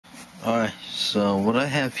Alright, so what I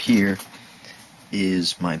have here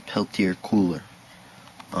is my Peltier Cooler.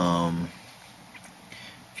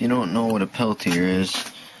 If you don't know what a Peltier is,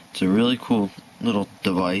 it's a really cool little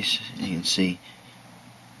device. You can see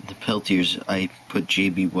the Peltiers, I put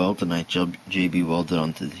JB Weld and I JB welded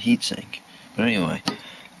onto the heatsink. But anyway,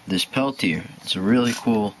 this Peltier, it's a really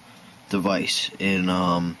cool device.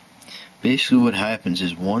 And basically what happens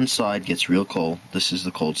is one side gets real cold. This is the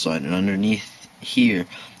cold side, and underneath here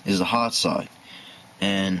is the hot side.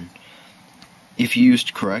 And if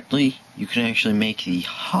used correctly, you can actually make the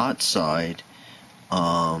hot side,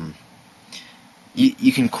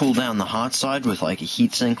 you can cool down the hot side with like a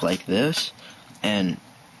heatsink like this, and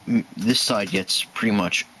this side gets pretty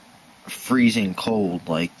much freezing cold,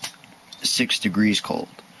 like 6 degrees cold.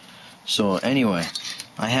 So anyway,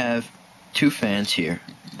 I have two fans here.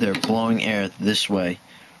 They're blowing air this way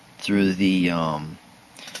through the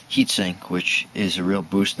heatsink, which is a real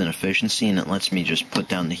boost in efficiency, and it lets me just put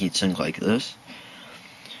down the heatsink like this.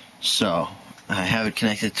 So I have it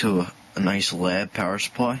connected to a nice lab power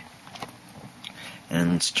supply,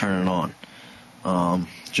 and let's turn it on.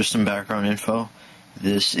 Just some background info.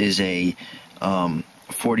 This is a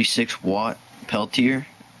 46 watt Peltier,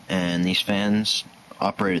 and these fans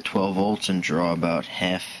operate at 12 volts and draw about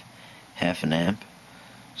half an amp.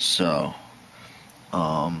 So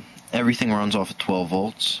everything runs off of 12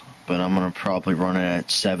 volts, but I'm gonna probably run it at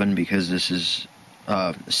 7 because this is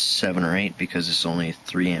 7 or 8 because it's only a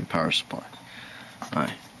 3 amp power supply.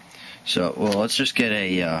 Alright, so well, let's just get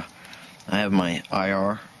a I have my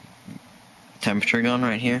IR temperature gun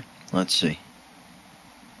right here. Let's see,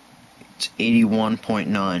 it's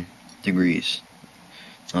 81.9 degrees.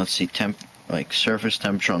 Let's see, surface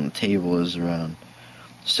temperature on the table is around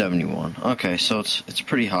 71. Okay, so it's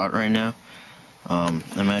pretty hot right now. I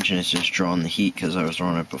imagine it's just drawing the heat because I was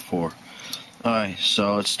running it before. Alright,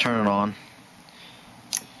 so let's turn it on.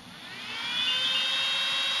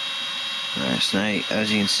 Alright, so now, as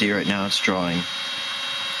you can see right now, it's drawing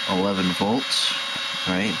 11 volts.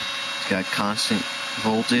 Right? It's got constant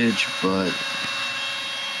voltage, but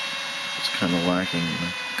it's kind of lacking in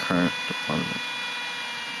the current department.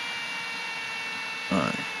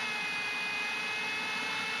 Alright.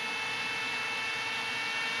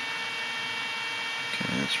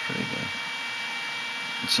 Okay, that's pretty good.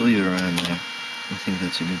 Let's leave it around there. I think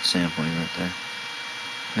that's a good sampling right there.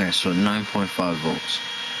 Alright, so 9.5 volts.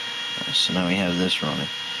 Alright, so now we have this running.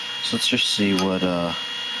 So let's just see what the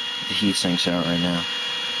heat sink's out right now.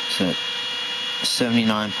 It's at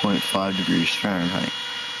 79.5 degrees Fahrenheit.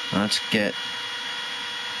 Now let's get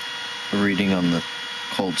a reading on the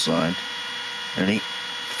cold side. Ready?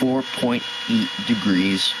 4.8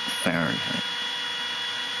 degrees Fahrenheit.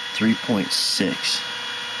 3.6.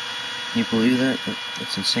 Can you believe that?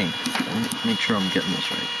 That's insane. Let me make sure I'm getting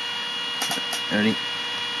this right. Ready?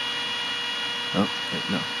 Oh, wait,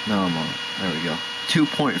 no, I'm on it. There we go.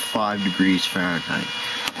 2.5 degrees Fahrenheit.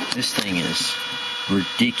 This thing is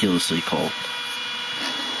ridiculously cold.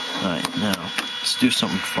 Alright, now, let's do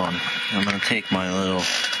something fun. I'm going to take my little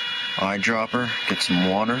eyedropper, get some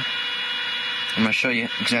water. I'm going to show you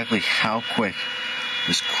exactly how quick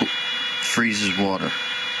this freezes water.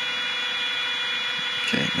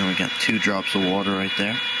 Okay, now we got 2 drops of water right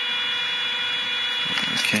there.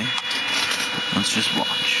 Okay, let's just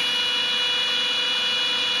watch.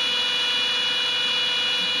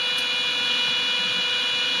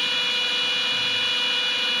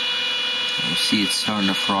 You see it's starting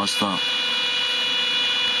to frost up.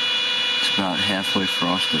 It's about halfway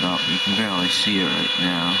frosted up. You can barely see it right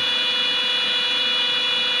now.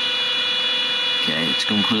 Okay, it's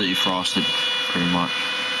completely frosted, pretty much.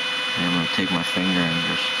 And I'm going to take my finger and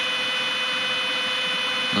just...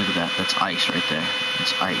 Look at that, that's ice right there.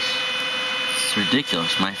 It's ice. It's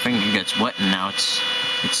ridiculous. My finger gets wet and now it's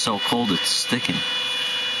so cold it's sticking.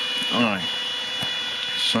 Alright.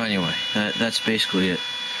 So anyway, that's basically it.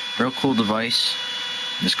 Real cool device.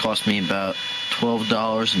 This cost me about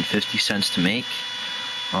 $12.50 to make.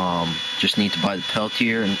 Just need to buy the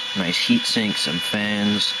Peltier, nice heat sink, some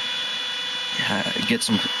fans. Get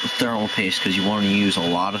some thermal paste because you want to use a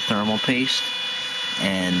lot of thermal paste,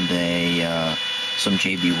 and some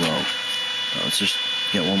JB Weld. Let's just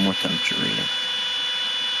get one more temperature reading.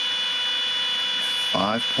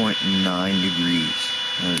 5.9 degrees.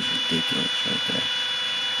 That is ridiculous right there.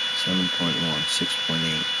 7.1,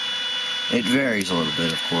 6.8. It varies a little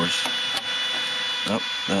bit, of course. Oh,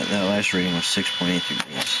 that last reading was 6.8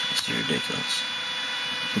 degrees. That's ridiculous.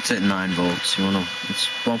 It's at 9 volts. Let's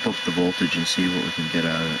bump up the voltage and see what we can get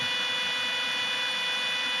out of it.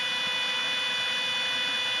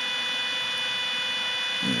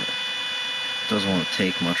 Yeah. doesn't want to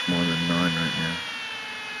take much more than 9 right now.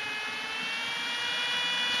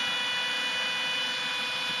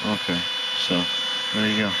 Okay, so there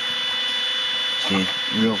you go. See,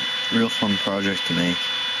 real fun project to make.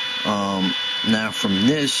 Now from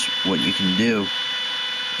this, what you can do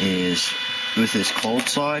is, with this cold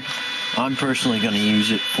side, I'm personally going to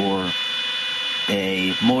use it for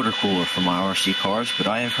a motor cooler for my RC cars, but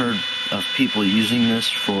I have heard of people using this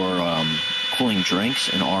for cooling drinks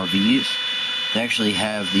in RVs. They actually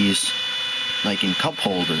have these, like in cup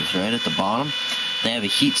holders, right at the bottom. They have a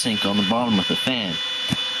heat sink on the bottom with a fan,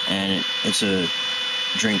 and it's a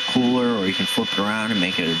drink cooler, or you can flip it around and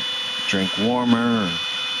make it a drink warmer, or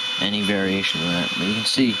any variation of that. But you can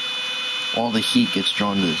see all the heat gets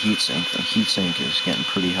drawn to the heat sink. The heat sink is getting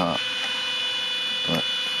pretty hot. But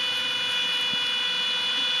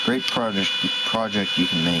great project you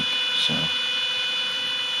can make, so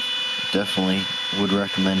definitely would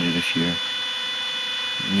recommend it if you're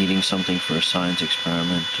needing something for a science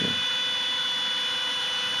experiment. Or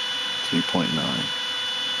 3.9.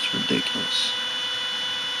 It's ridiculous.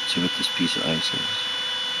 Let's see what this piece of ice is.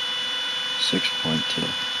 6.2.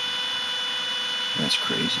 That's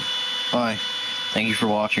crazy. Bye. Thank you for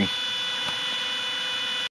watching.